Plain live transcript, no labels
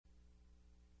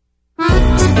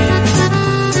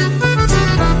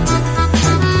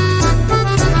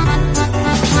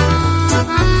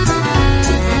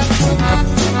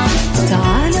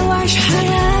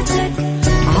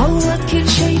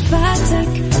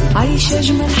عيش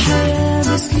أجمل حياة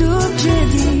بأسلوب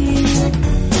جديد.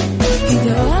 في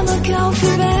دوامك أو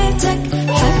في بيتك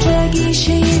حتلاقي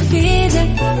شي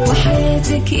يفيدك،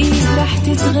 وحياتك إيه راح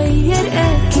تتغير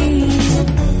أكيد.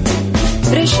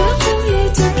 رشاق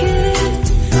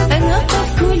ويتوكيت أنا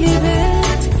في كل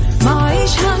بيت، ما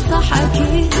عيشها صح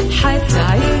أكيد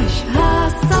حتعيشها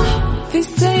صح. في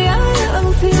السيارة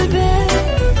أو في البيت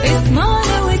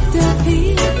اسمعنا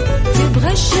والتوفيق،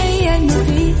 تبغى الشي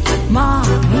المفيد ما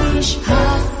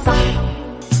عيشها صح.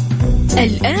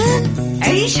 الآن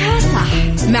عيشها صح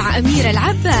مع أميرة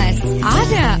العباس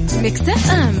على ميكس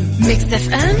اف ام. ميكس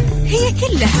اف ام هي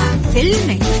كلها في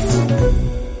الميكس.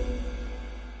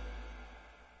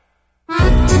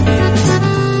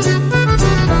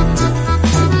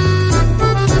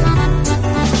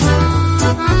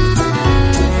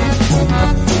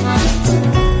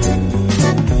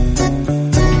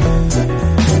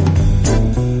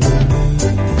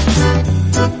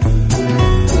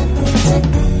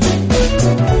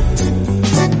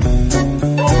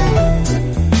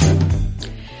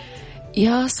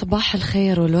 يا صباح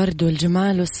الخير والورد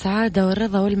والجمال والسعادة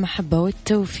والرضا والمحبة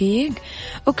والتوفيق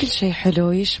وكل شيء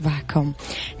حلو يشبهكم.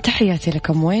 تحياتي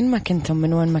لكم وين ما كنتم،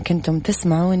 من وين ما كنتم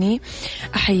تسمعوني.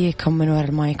 أحييكم من وراء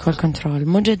المايك والكنترول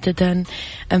مجددا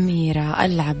أميرة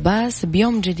العباس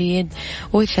بيوم جديد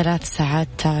و3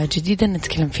 ساعات جديدة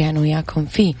نتكلم فيها أنا وياكم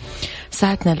في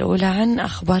ساعتنا الأولى عن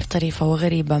أخبار طريفة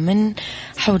وغريبة من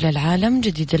حول العالم،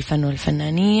 جديد الفن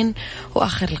والفنانين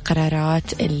وآخر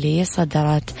القرارات اللي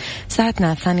صدرت.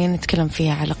 ساعتنا الثانية نتكلم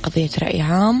فيها على قضية رأي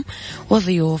عام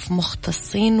وضيوف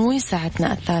مختصين،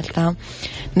 وساعتنا الثالثة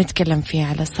نتكلم فيها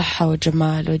على صحة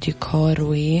وجمال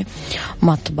وديكور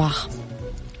ومطبخ.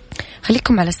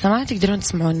 خليكم على السماع، تقدرون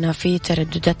تسمعونا في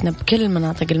تردداتنا بكل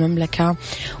مناطق المملكة،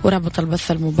 ورابط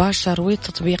البث المباشر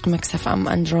وتطبيق ميكس اف ام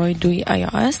اندرويد واي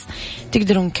او اس.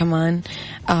 تقدرون كمان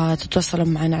تتواصلوا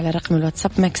معنا على رقم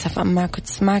الواتساب ميكس اف ام معك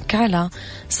وتسمعك على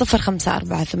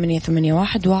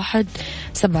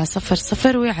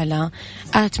 0548811700 وعلى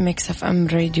 @ميكس اف ام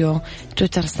راديو،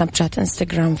 تويتر، سناب شات،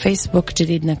 انستغرام، فيسبوك.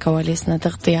 جديدنا، كواليسنا،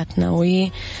 تغطياتنا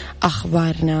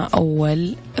وأخبارنا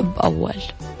أول بأول.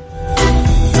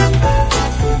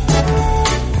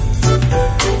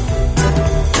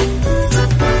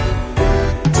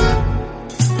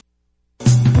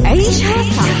 عيشها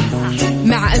صح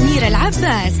مع أميرة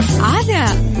العباس على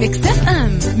ميكس اف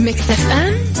ام. ميكس اف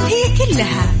ام هي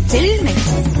كلها في الميكس.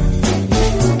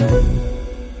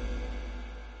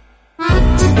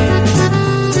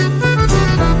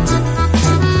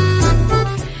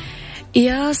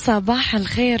 يا صباح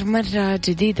الخير مرة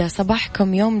جديدة،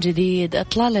 صباحكم يوم جديد،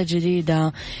 إطلالة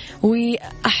جديدة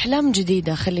وأحلام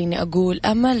جديدة، خليني أقول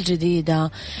أمل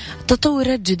جديدة،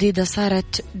 تطورات جديدة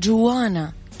صارت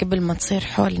جوانا قبل ما تصير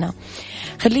حولنا.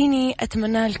 خليني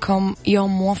أتمنى لكم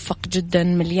يوم موفق جدا،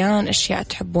 مليان أشياء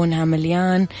تحبونها،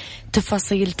 مليان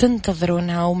تفاصيل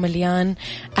تنتظرونها، ومليان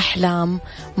أحلام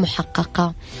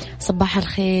محققة. صباح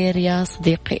الخير يا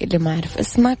صديقي اللي ما أعرف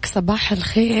اسمك، صباح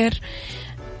الخير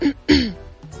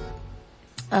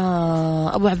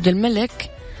أبو عبد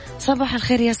الملك، صباح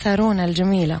الخير يا سارونا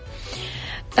الجميلة.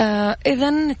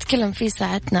 إذن نتكلم في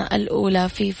ساعتنا الأولى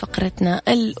في فقرتنا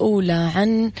الأولى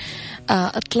عن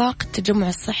إطلاق التجمع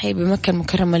الصحي بمكة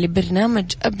المكرمة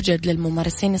لبرنامج أبجد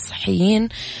للممارسين الصحيين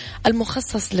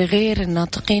المخصص لغير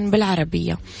الناطقين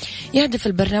بالعربية. يهدف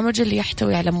البرنامج اللي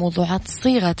يحتوي على موضوعات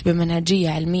صيغت بمنهجية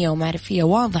علمية ومعرفية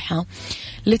واضحة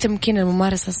لتمكين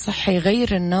الممارس الصحي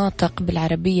غير الناطق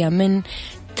بالعربية من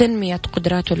تنمية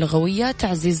قدراته اللغوية،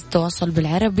 تعزيز التواصل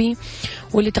بالعربي،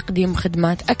 ولتقديم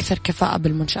خدمات أكثر كفاءة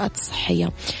بالمنشآت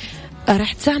الصحية.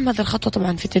 راح تساهم هذه الخطوة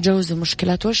طبعا في تجاوز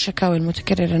المشكلات والشكاوى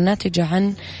المتكررة الناتجة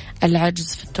عن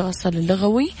العجز في التواصل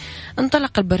اللغوي.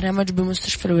 انطلق البرنامج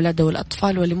بمستشفى الولادة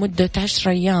والأطفال ولمدة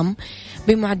 10 أيام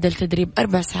بمعدل تدريب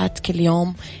 4 ساعات كل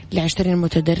يوم ل20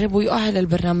 متدرب، ويؤهل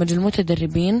البرنامج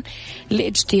المتدربين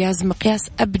لاجتياز مقياس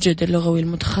أبجد اللغوي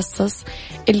المتخصص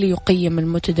اللي يقيم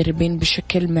المتدربين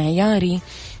بشكل معياري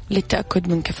للتأكد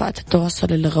من كفاءة التواصل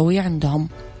اللغوي عندهم.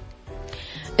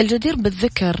 الجدير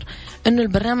بالذكر أن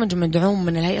البرنامج مدعوم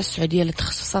من الهيئة السعودية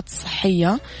للتخصصات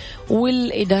الصحية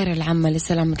والإدارة العامة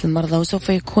لسلامة المرضى، وسوف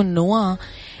يكون نواة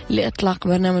لإطلاق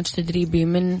برنامج تدريبي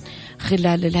من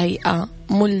خلال الهيئة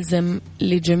ملزم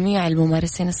لجميع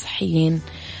الممارسين الصحيين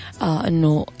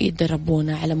أنه يدربون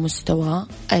على مستوى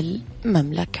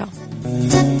المملكة.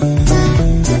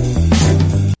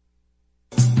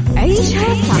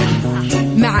 عيشها صح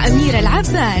مع أميرة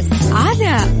العباس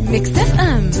على ميكس اف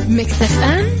ام. ميكس اف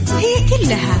ام هي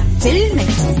كلها في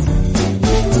الميكس.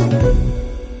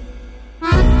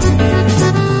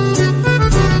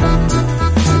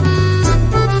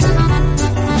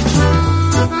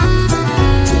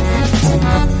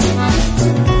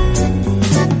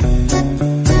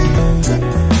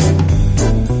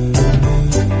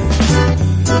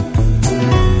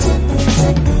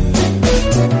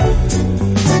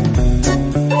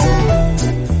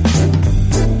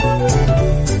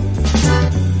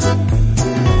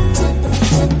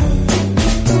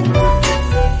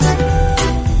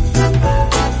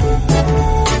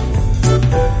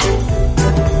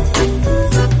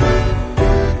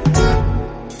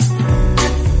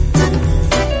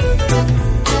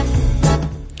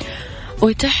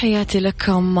 وتحياتي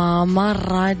لكم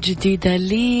مرة جديدة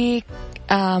لي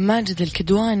ماجد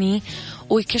الكدواني،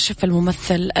 ويكشف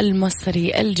الممثل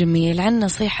المصري الجميل عن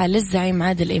نصيحة للزعيم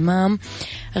عادل إمام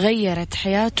غيرت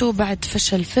حياته بعد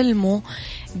فشل فيلمه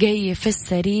جاي في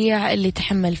السريع اللي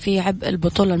تحمل فيه عبء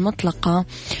البطولة المطلقة.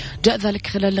 جاء ذلك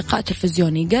خلال لقاء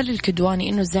تلفزيوني. قال الكدواني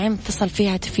إنه الزعيم اتصل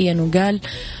فيه هاتفيا وقال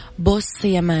بص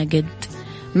يا ماجد،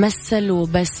 مثل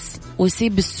وبس،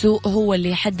 وسيب السوق هو اللي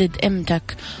يحدد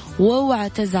قيمتك، واوعى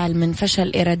تزعل من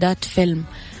فشل إيرادات فيلم،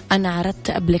 أنا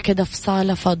عرضت قبل كده في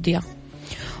صالة فاضية.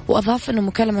 وأضاف أنه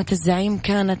مكالمة الزعيم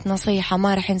كانت نصيحة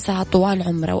ما رح ينساها طوال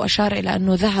عمره، وأشار إلى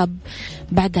أنه ذهب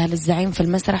بعدها للزعيم في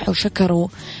المسرح وشكره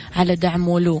على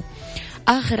دعمه له.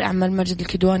 آخر أعمال ماجد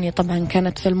الكدواني طبعا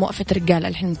كانت فيلم وقفة رجال،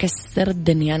 الحين مكسر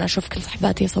الدنيا، أنا أشوف كل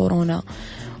صحباتي يصورونه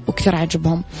وكثير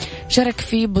عجبهم. شارك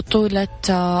في بطولة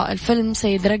الفيلم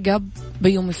سيد رقب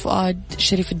بيومي فؤاد،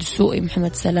 شريف الدسوقي،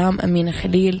 محمد سلام، أمينة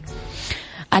خليل.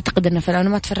 أعتقد أنه فيلم أنا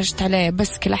ما تفرجت عليه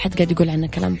بس كل أحد قاعد يقول عنه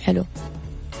كلام حلو.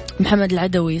 محمد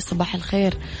العدوي صباح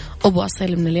الخير، أبو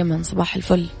أصيل من اليمن صباح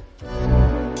الفل.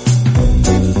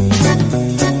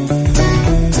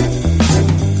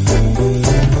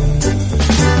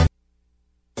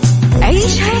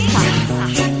 عيشها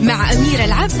صح مع أميرة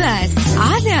العباس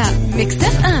على ميكس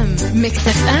اف ام. ميكس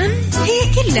اف ام هي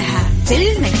كلها في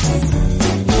الميكس.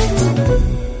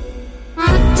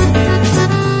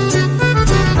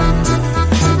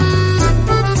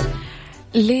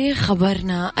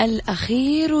 لخبرنا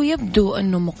الأخير، ويبدو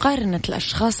أنه مقارنة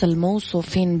الأشخاص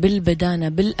الموصوفين بالبدانة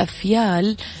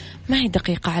بالأفيال ما هي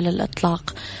دقيقة على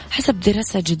الإطلاق. حسب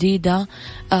دراسة جديدة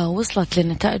وصلت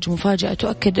لنتائج مفاجئة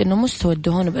تؤكد أنه مستوى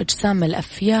الدهون بأجسام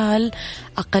الأفيال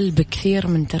أقل بكثير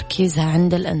من تركيزها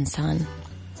عند الإنسان.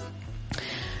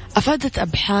 أفادت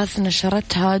أبحاث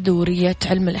نشرتها دورية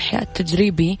علم الإحياء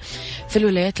التجريبي في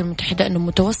الولايات المتحدة أنه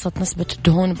متوسط نسبة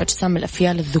الدهون بأجسام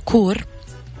الأفيال الذكور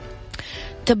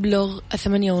تبلغ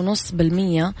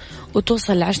 8.5%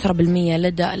 وتوصل ل10%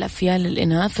 لدى الأفيال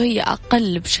الإناث، وهي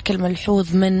أقل بشكل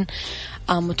ملحوظ من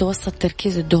متوسط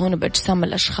تركيز الدهون بأجسام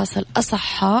الأشخاص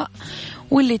الأصحاء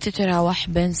واللي تتراوح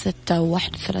بين 6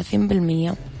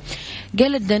 و31%.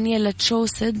 قالت دانييلا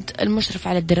تشوسد المشرف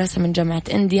على الدراسة من جامعة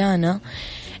إنديانا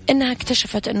إنها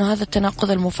اكتشفت أنه هذا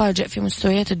التناقض المفاجئ في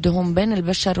مستويات الدهون بين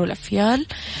البشر والأفيال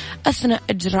أثناء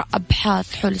إجراء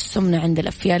أبحاث حول السمنة عند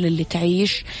الأفيال اللي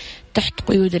تعيش تحت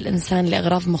قيود الإنسان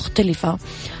لأغراض مختلفة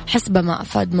حسب ما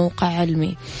أفاد موقع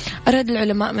علمي. أراد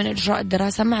العلماء من إجراء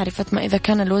الدراسة معرفة ما إذا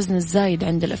كان الوزن الزايد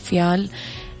عند الأفيال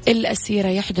الأسيرة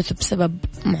يحدث بسبب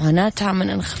معاناتها من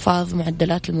انخفاض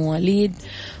معدلات المواليد،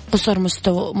 قصر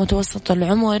متوسط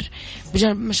العمر،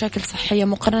 بجانب مشاكل صحية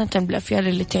مقارنة بالأفيال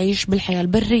اللي تعيش بالحياة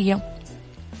البرية.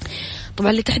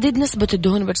 طبعا لتحديد نسبة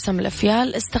الدهون بأجسام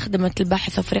الأفيال استخدمت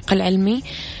الباحث الفريق العلمي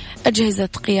أجهزة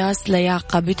قياس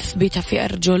لياقة بتثبيتها في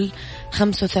أرجل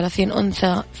 35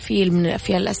 أنثى فيل من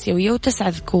الأفيال الآسيوية و9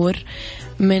 ذكور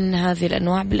من هذه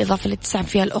الأنواع، بالإضافة ل9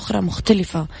 أفيال أخرى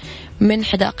مختلفة من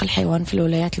حدائق الحيوان في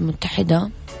الولايات المتحدة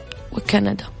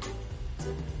وكندا.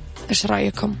 إيش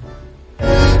رأيكم؟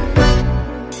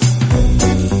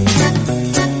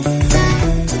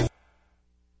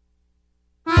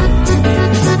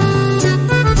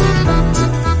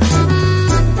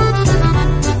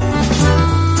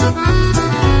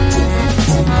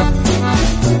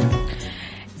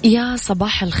 يا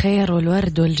صباح الخير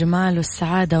والورد والجمال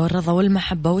والسعادة والرضا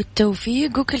والمحبة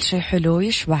والتوفيق وكل شيء حلو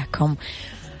يشبهكم.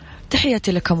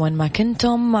 تحياتي لكم وين ما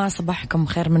كنتم، صباحكم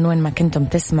خير من وين ما كنتم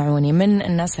تسمعوني، من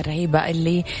الناس الرهيبة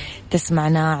اللي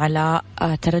تسمعنا على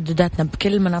تردداتنا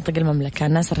بكل مناطق المملكة،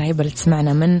 الناس الرهيبة اللي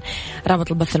تسمعنا من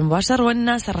رابط البث المباشر،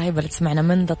 والناس الرهيبة اللي تسمعنا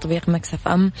من تطبيق ميكس اف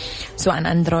ام سواء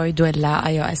اندرويد ولا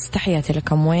اي او اس. تحياتي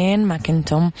لكم وين ما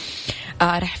كنتم.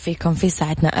 أرح فيكم في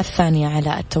ساعتنا الثانية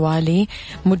على التوالي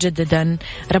مجددا.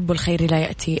 رب الخير لا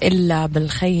يأتي إلا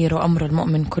بالخير وأمر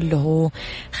المؤمن كله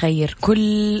خير.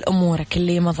 كل أمورك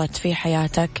اللي مضت في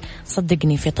حياتك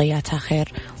صدقني في طياتها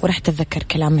خير، ورح تتذكر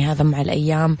كلامي هذا مع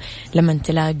الأيام لما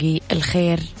تلاقي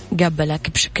الخير قابلك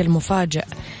بشكل مفاجئ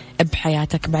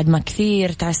بحياتك بعد ما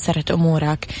كثير تعسرت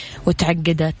أمورك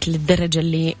وتعقدت للدرجة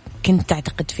اللي كنت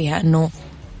تعتقد فيها أنه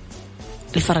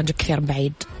الفرج كثير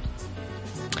بعيد.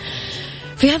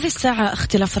 في هذه الساعة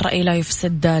اختلاف الرأي لا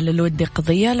يفسد للود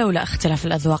قضية، لولا اختلاف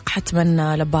الأذواق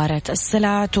حتما لبارة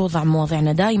السلع. توضع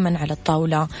مواضيعنا دائما على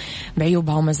الطاولة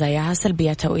بعيوبها ومزاياها،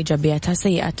 سلبياتها وإيجابياتها،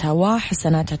 سيئاتها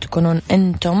وحسناتها، تكونون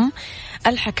أنتم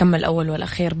الحكم الأول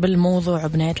والأخير بالموضوع.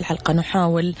 وبنهاية الحلقة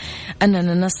نحاول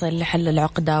أننا نصل لحل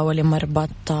العقدة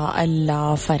ولمربط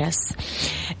الفرس.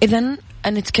 إذن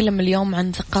نتكلم اليوم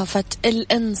عن ثقافة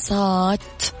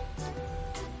الإنصات.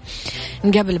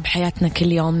 نقابل بحياتنا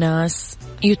كل يوم ناس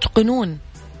يتقنون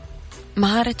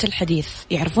مهارة الحديث،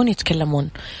 يعرفون يتكلمون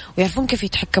ويعرفون كيف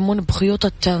يتحكمون بخيوط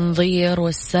التنظير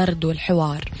والسرد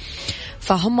والحوار،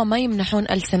 فهم ما يمنحون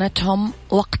ألسنتهم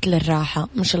وقت للراحة.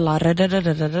 ما شاء الله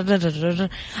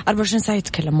 24 ساعة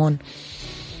يتكلمون.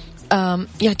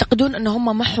 يعتقدون أن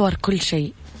هم محور كل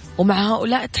شيء، ومع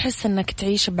هؤلاء تحس أنك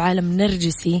تعيش بعالم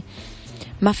نرجسي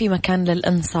ما في مكان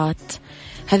للإنصات.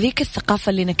 هذيك الثقافة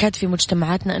اللي نكاد في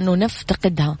مجتمعاتنا أنه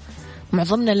نفتقدها.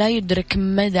 معظمنا لا يدرك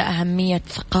مدى أهمية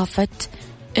ثقافة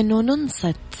أنه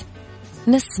ننصت،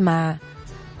 نسمع،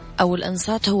 أو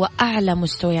الإنصات هو أعلى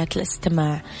مستويات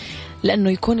الاستماع، لأنه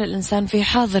يكون الإنسان في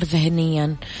حاضر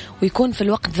ذهنيا، ويكون في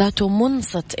الوقت ذاته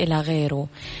منصت إلى غيره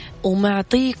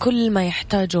ومعطيه كل ما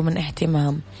يحتاجه من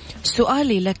اهتمام.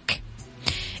 سؤالي لك،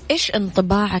 إيش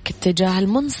انطباعك اتجاه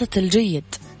المنصت الجيد؟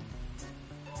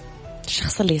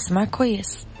 الشخص اللي يسمع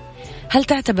كويس. هل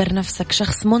تعتبر نفسك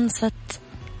شخص منصت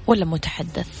ولا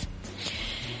متحدث؟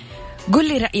 قل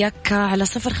لي رأيك على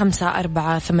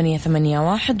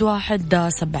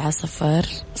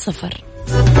 0548811700.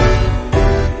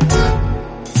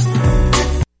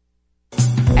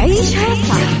 عيشها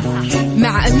صح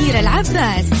مع أميرة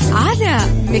العباس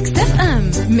على ميكس اف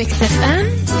ام. ميكس اف ام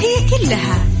هي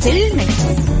كلها في الميكس.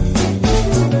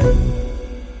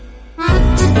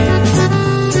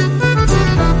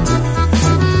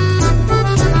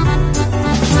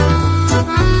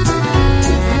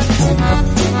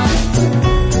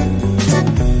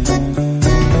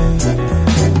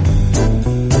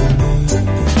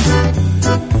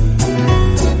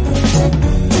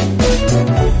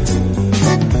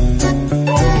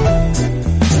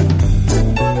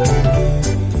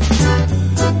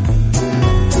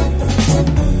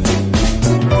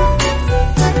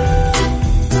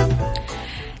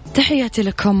 تحياتي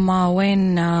لكم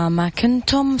وين ما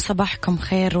كنتم، صباحكم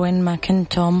خير وين ما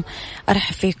كنتم.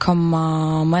 أرحب فيكم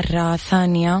مرة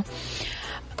ثانية.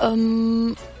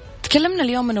 تكلمنا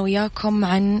اليوم أنا وياكم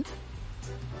عن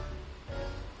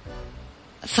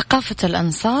ثقافة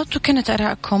الأنصات، وكانت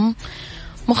آرائكم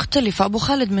مختلفة. أبو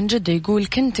خالد من جدة يقول: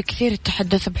 كنت كثير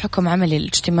التحدث بحكم عملي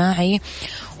الاجتماعي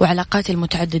وعلاقاتي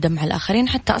المتعددة مع الآخرين،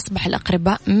 حتى أصبح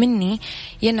الأقرباء مني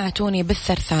ينعتوني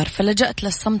بالثرثار، فلجأت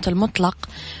للصمت المطلق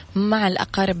مع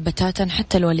الأقارب بتاتا،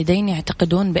 حتى الوالدين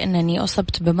يعتقدون بأنني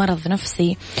أصبت بمرض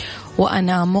نفسي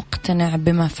وأنا مقتنع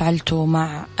بما فعلته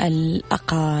مع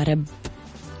الأقارب.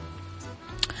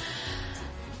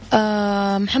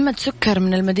 محمد سكر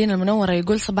من المدينة المنورة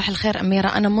يقول: صباح الخير أميرة،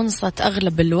 أنا منصت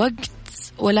أغلب الوقت،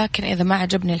 ولكن إذا ما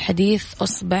عجبني الحديث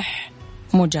أصبح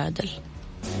مجادل.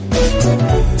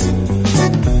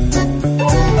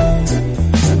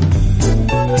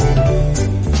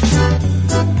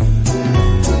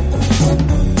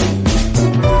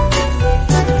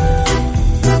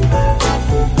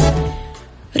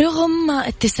 رغم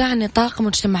اتساع نطاق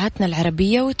مجتمعاتنا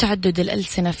العربية وتعدد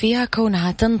الألسنة فيها،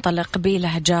 كونها تنطلق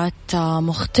بلهجات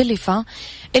مختلفة،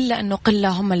 إلا أنه قلة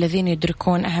هم الذين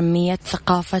يدركون أهمية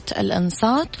ثقافة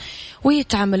الإنصات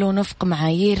ويتعاملون وفق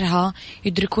معاييرها،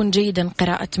 يدركون جيدا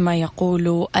قراءة ما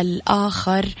يقول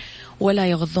الآخر ولا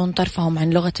يغضون طرفهم عن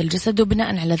لغة الجسد،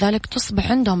 وبناء على ذلك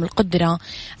تصبح عندهم القدرة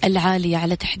العالية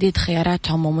على تحديد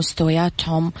خياراتهم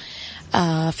ومستوياتهم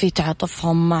في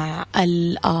تعاطفهم مع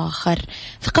الآخر.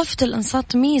 ثقافة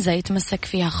الإنصات ميزة يتمسك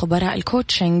فيها خبراء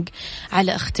الكوتشنج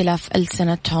على اختلاف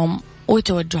ألسنتهم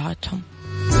وتوجهاتهم.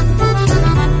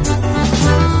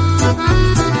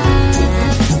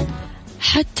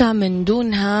 حتى من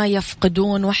دونها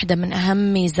يفقدون واحدة من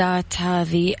أهم ميزات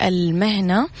هذه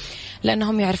المهنة،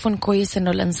 لأنهم يعرفون كويس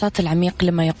أنه الإنصات العميق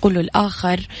لما يقوله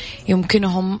الآخر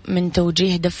يمكنهم من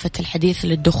توجيه دفة الحديث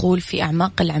للدخول في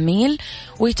أعماق العميل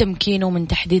وتمكينه من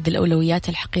تحديد الأولويات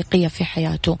الحقيقية في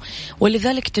حياته،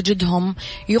 ولذلك تجدهم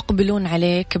يقبلون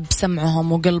عليك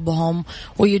بسمعهم وقلبهم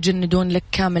ويجندون لك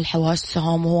كامل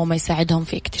حواسهم، وهو ما يساعدهم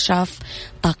في اكتشاف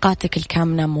طاقاتك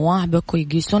الكامنة، مواهبك،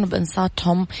 ويقيسون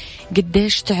بإنصاتهم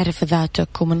قديش تعرف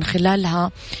ذاتك، ومن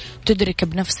خلالها تدرك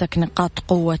بنفسك نقاط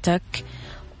قوتك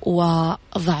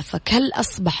وضعفك. هل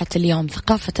أصبحت اليوم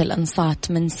ثقافة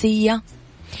الإنصات منسية؟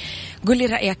 قولي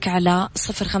رأيك على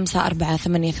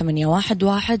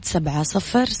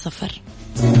 0548811700.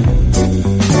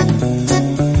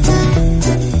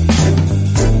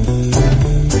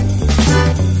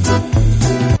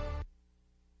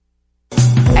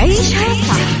 عيشها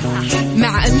صح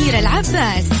مع أميرة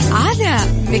العباس على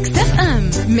ميكس اف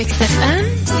ام. ميكس اف ام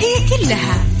هي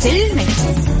كلها في الميكس.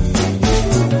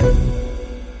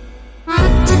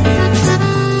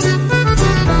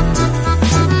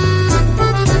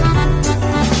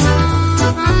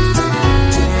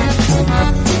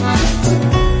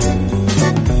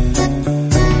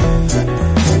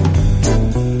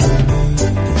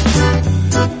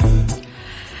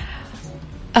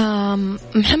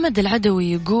 محمد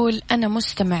العدوي يقول أنا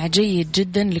مستمع جيد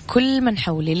جدا لكل من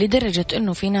حولي لدرجة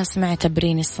أنه في ناس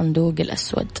معتبريني الصندوق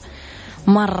الأسود.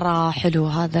 مرة حلو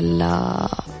هذا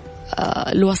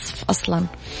الوصف. أصلا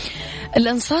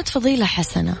الإنصات فضيلة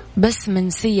حسنة بس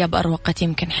منسية بأروقة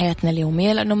يمكن حياتنا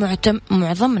اليومية، لأنه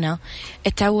معظمنا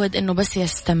اتعود أنه بس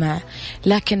يستمع،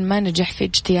 لكن ما نجح في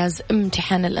اجتياز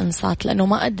امتحان الإنصات، لأنه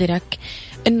ما أدرك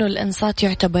أنه الإنصات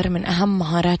يعتبر من أهم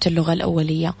مهارات اللغة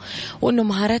الأولية، وأنه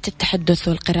مهارات التحدث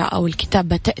والقراءة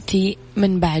والكتابة تأتي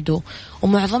من بعده.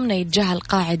 ومعظمنا يتجاهل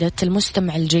قاعدة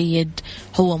المستمع الجيد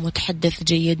هو متحدث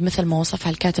جيد، مثل ما وصفها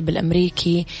الكاتب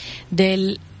الأمريكي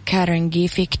ديل كارنيجي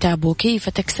في كتابه كيف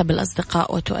تكسب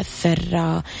الأصدقاء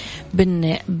وتؤثر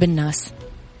بالناس.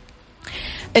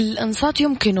 الإنصات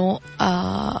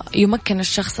يمكن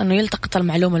الشخص أنه يلتقط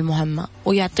المعلومة المهمة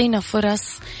ويعطينا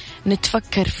فرص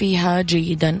نتفكر فيها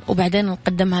جيدا وبعدين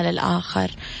نقدمها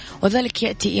للآخر، وذلك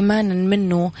يأتي إيمانا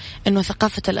منه أنه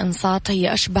ثقافة الإنصات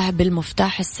هي أشبه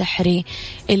بالمفتاح السحري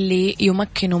اللي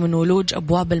يمكنه من ولوج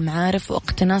أبواب المعارف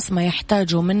واقتناص ما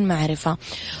يحتاجه من معرفة.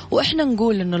 وإحنا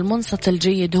نقول أنه المنصت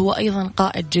الجيد هو أيضا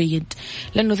قائد جيد،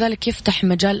 لأنه ذلك يفتح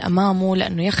مجال أمامه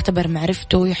لأنه يختبر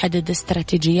معرفته، يحدد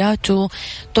استراتيجياته،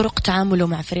 طرق تعامله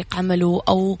مع فريق عمله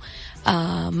أو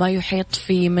ما يحيط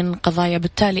فيه من قضايا،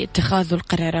 بالتالي اتخاذ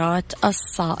القرارات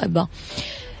الصائبة.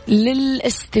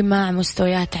 للاستماع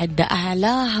مستويات عدة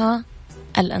أعلاها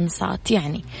الإنصات،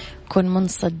 يعني كن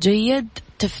منصت جيد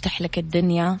تفتح لك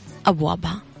الدنيا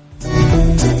أبوابها.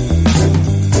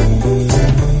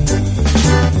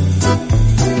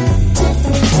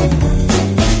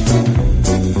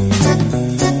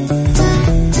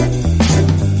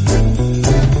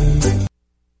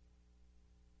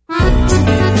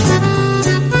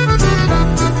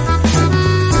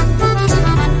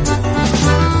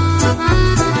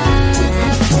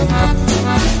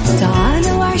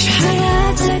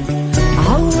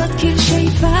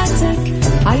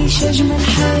 عيش أجمل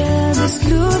حياة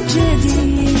بأسلوب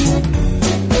جديد،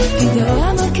 في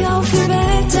دوامك أو في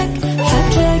بيتك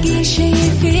حتلاقي شي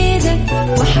يفيدك،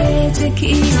 وحياتك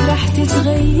إيه راح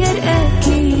تتغير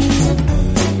أكيد.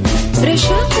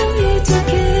 رشاق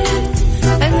ويتوكيت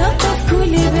أنا في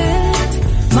كل بيت،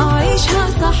 ما عيشها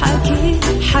صح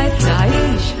أكيد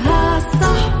حتعيشها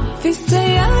صح، في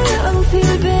السيارة أو في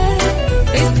البيت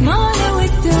اسمعنا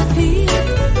والتوفيق،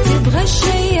 تبغى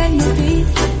الشي المفيد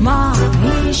ما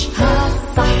عيشها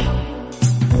صح.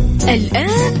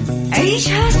 الآن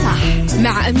عيشها صح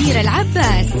مع أميرة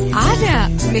العباس على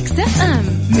ميكس اف ام.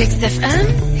 ميكس اف ام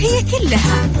هي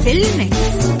كلها في الميكس.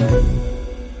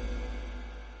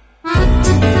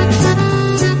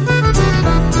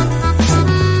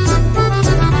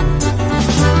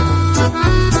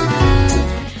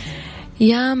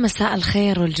 يا مساء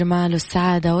الخير والجمال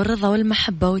والسعادة والرضا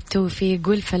والمحبة والتوفيق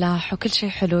والفلاح وكل شيء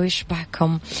حلو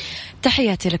يشبهكم.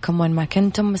 تحياتي لكم وين ما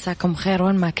كنتم، مساكم خير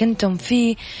وين ما كنتم،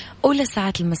 في أولى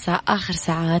ساعات المساء آخر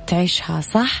ساعات تعيشها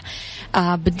صح.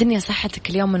 بالدنيا صحتك.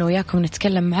 اليوم أنا وياكم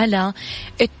نتكلم على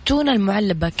التونة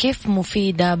المعلبة، كيف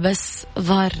مفيدة بس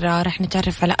ضارة. رح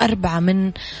نتعرف على 4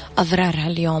 من أضرارها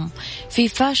اليوم. في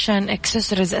فاشن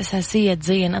اكسسوارز أساسية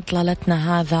تزين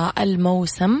إطلالتنا هذا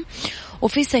الموسم،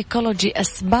 وفي سيكولوجي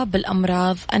أسباب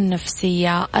الأمراض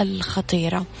النفسية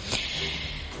الخطيرة.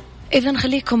 إذن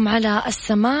خليكم على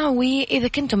السماع. وإذا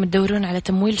كنتم تدورون على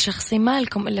تمويل شخصي ما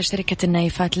لكم إلا شركة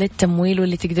النايفات للتمويل،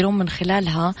 واللي تقدرون من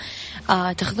خلالها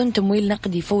تاخذون تمويل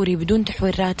نقدي فوري بدون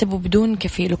تحويل راتب وبدون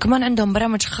كفيل. وكمان عندهم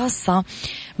برامج خاصة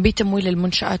بتمويل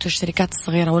المنشآت والشركات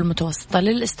الصغيرة والمتوسطة.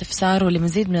 للاستفسار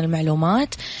ولمزيد من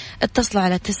المعلومات اتصلوا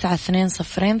على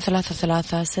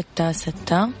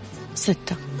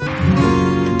 92033666.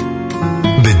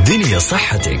 بالدنيا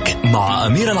صحتك مع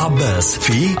أميرة العباس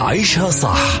في عيشها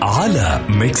صح على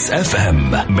ميكس اف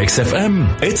ام. ميكس اف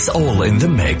ام it's all in the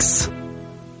mix.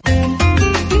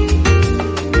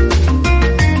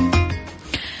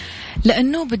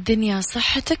 لأنه بالدنيا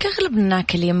صحتك أغلبنا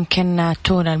ناكل يمكن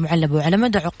التونة المعلبة، وعلى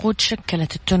مدى عقود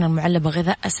شكلت التونة المعلبة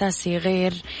غذاء أساسي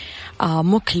غير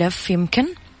مكلف، يمكن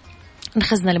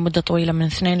نخزنا لمدة طويلة من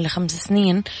 2 ل5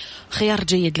 سنين. خيار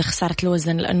جيد لخسارة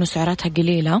الوزن لأنه سعراتها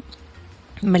قليلة،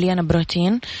 مليانة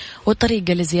بروتين،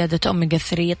 وطريقة لزيادة أوميجا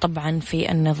 3 طبعا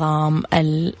في النظام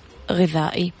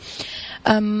الغذائي.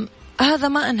 هذا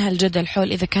ما أنهى الجدل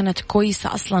حول إذا كانت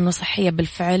كويسة أصلا وصحية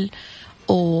بالفعل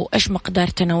وإيش مقدار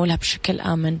تناولها بشكل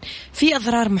آمن. في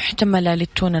أضرار محتملة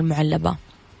للتونة المعلبة.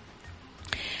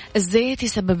 الزيت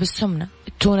يسبب السمنة.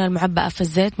 التونة المعبأة في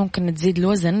الزيت ممكن تزيد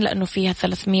الوزن لأنه فيها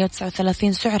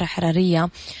 339 سعرة حرارية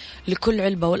لكل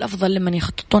علبة، والأفضل لمن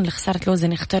يخططون لخسارة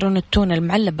الوزن يختارون التونة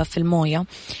المعلبة في الموية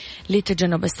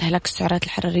لتجنب استهلاك السعرات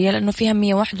الحرارية، لأنه فيها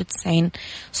 191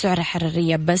 سعرة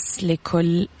حرارية بس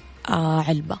لكل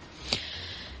علبة.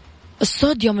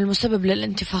 الصوديوم المسبب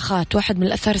للانتفاخات، واحد من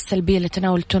الآثار السلبية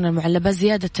لتناول التونة المعلبة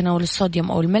زيادة تناول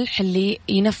الصوديوم أو الملح اللي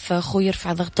ينفخ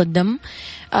ويرفع ضغط الدم.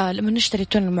 لما نشتري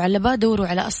التونة المعلبة دوروا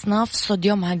على أصناف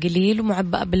صوديومها قليل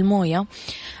ومعبأة بالموية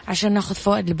عشان ناخذ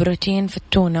فوائد البروتين في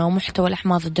التونة ومحتوى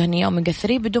الأحماض الدهنية أوميجا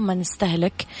 3 بدون ما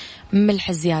نستهلك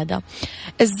ملح زيادة.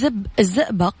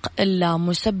 الزئبق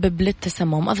المسبب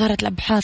للتسمم، أظهرت الأبحاث